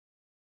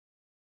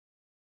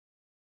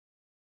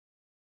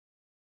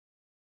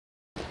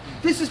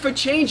This is for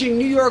changing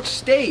New York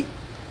State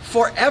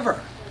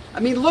forever. I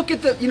mean, look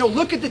at the,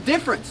 look at the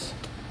difference.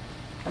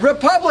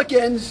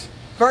 Republicans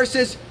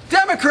versus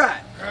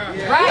Democrat.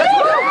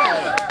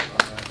 Yeah.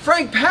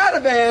 Frank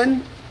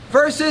Padavan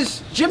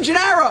versus Jim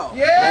Gennaro.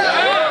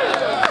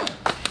 Yeah.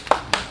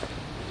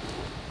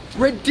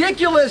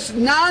 Ridiculous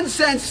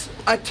nonsense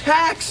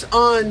attacks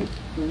on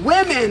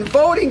women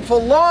voting for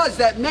laws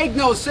that make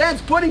no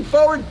sense, putting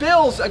forward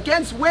bills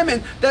against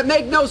women that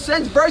make no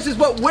sense versus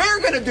what we're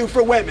going to do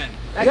for women.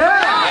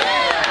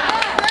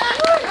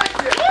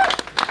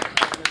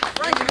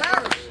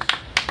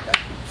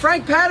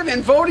 Frank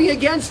Padavan voting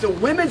against the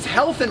Women's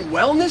Health and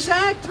Wellness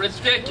Act?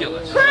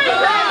 Ridiculous.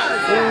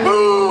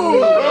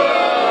 Boo!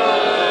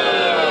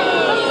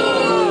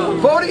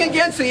 Voting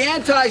against the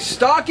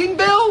anti-stalking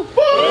bill?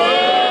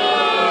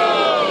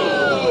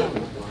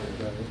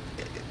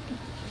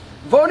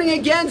 Voting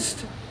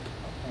against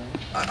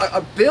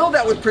a bill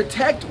that would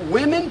protect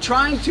women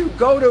trying to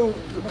go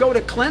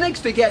to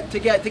clinics to get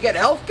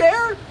health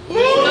care?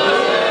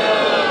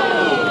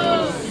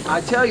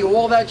 I tell you,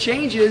 all that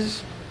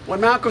changes when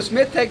Malcolm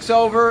Smith takes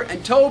over,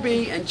 and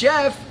Toby and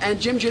Jeff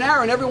and Jim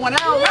Gennaro and everyone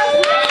else.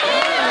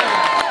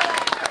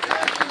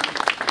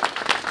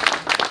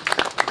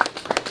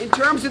 In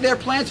terms of their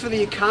plans for the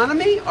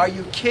economy, are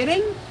you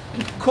kidding?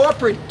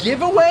 Corporate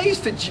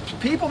giveaways to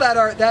people that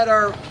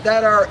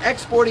are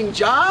exporting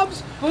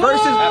jobs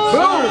versus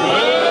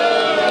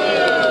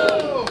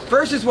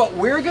versus what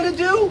we're going to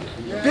do?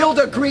 Build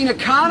a green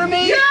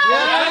economy?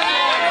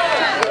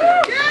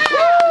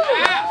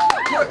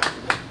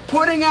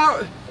 Putting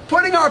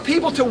our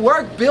people to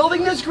work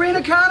building this green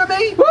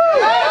economy?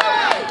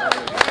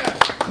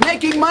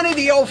 Making money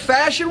the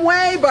old-fashioned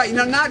way by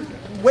not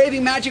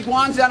waving magic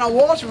wands down on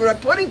Wall Street,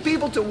 but putting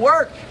people to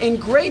work in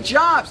great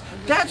jobs.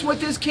 That's what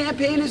this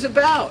campaign is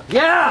about.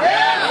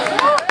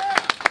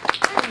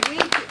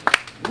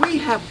 We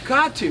have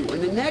got to,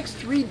 in the next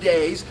 3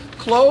 days,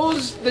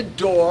 close the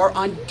door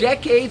on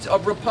decades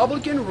of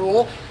Republican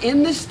rule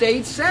in the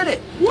state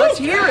Senate. Let's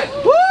hear it.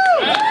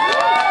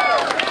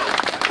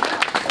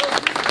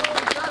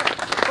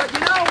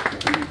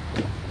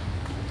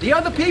 The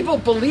other people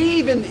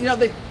believe in,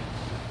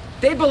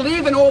 they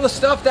believe in all the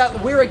stuff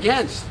that we're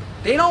against.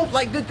 They don't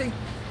like that.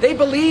 They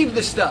believe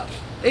the stuff.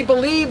 They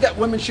believe that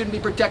women shouldn't be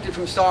protected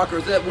from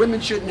stalkers, that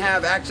women shouldn't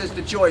have access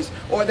to choice,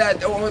 or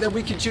that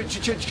we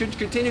should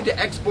continue to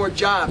export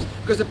jobs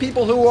because the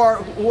people who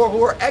are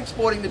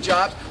exporting the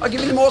jobs are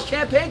giving them all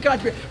campaign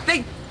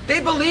contributions.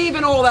 They believe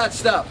in all that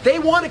stuff. They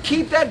want to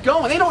keep that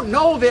going. They don't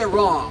know they're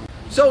wrong.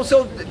 So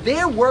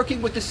they're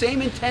working with the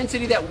same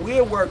intensity that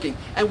we're working,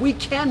 and we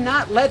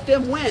cannot let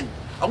them win.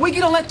 Are we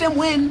going to let them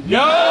win? No!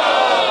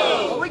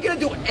 Are we going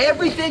to do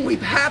everything we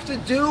have to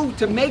do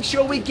to make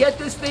sure we get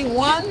this thing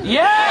won?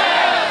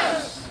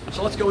 Yes!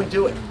 So let's go and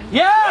do it.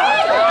 Yeah!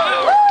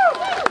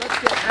 Let's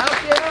get out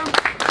there.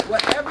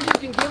 Whatever you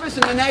can give us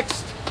in the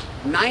next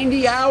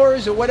 90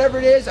 hours or whatever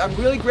it is. I'm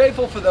really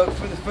grateful for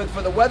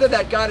the weather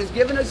that God has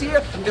given us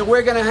here, that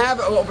we're going to have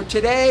over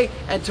today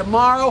and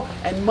tomorrow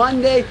and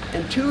Monday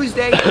and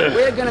Tuesday.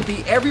 We're going to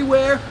be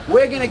everywhere.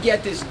 We're going to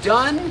get this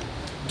done.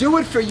 Do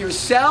it for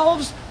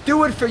yourselves.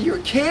 Do it for your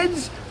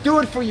kids. Do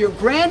it for your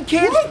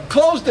grandkids.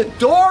 Close the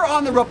door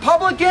on the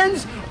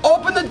Republicans.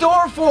 Open the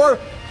door for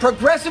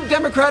progressive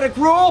Democratic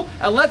rule.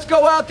 And let's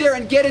go out there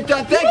and get it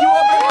done. Thank you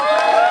all very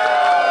much.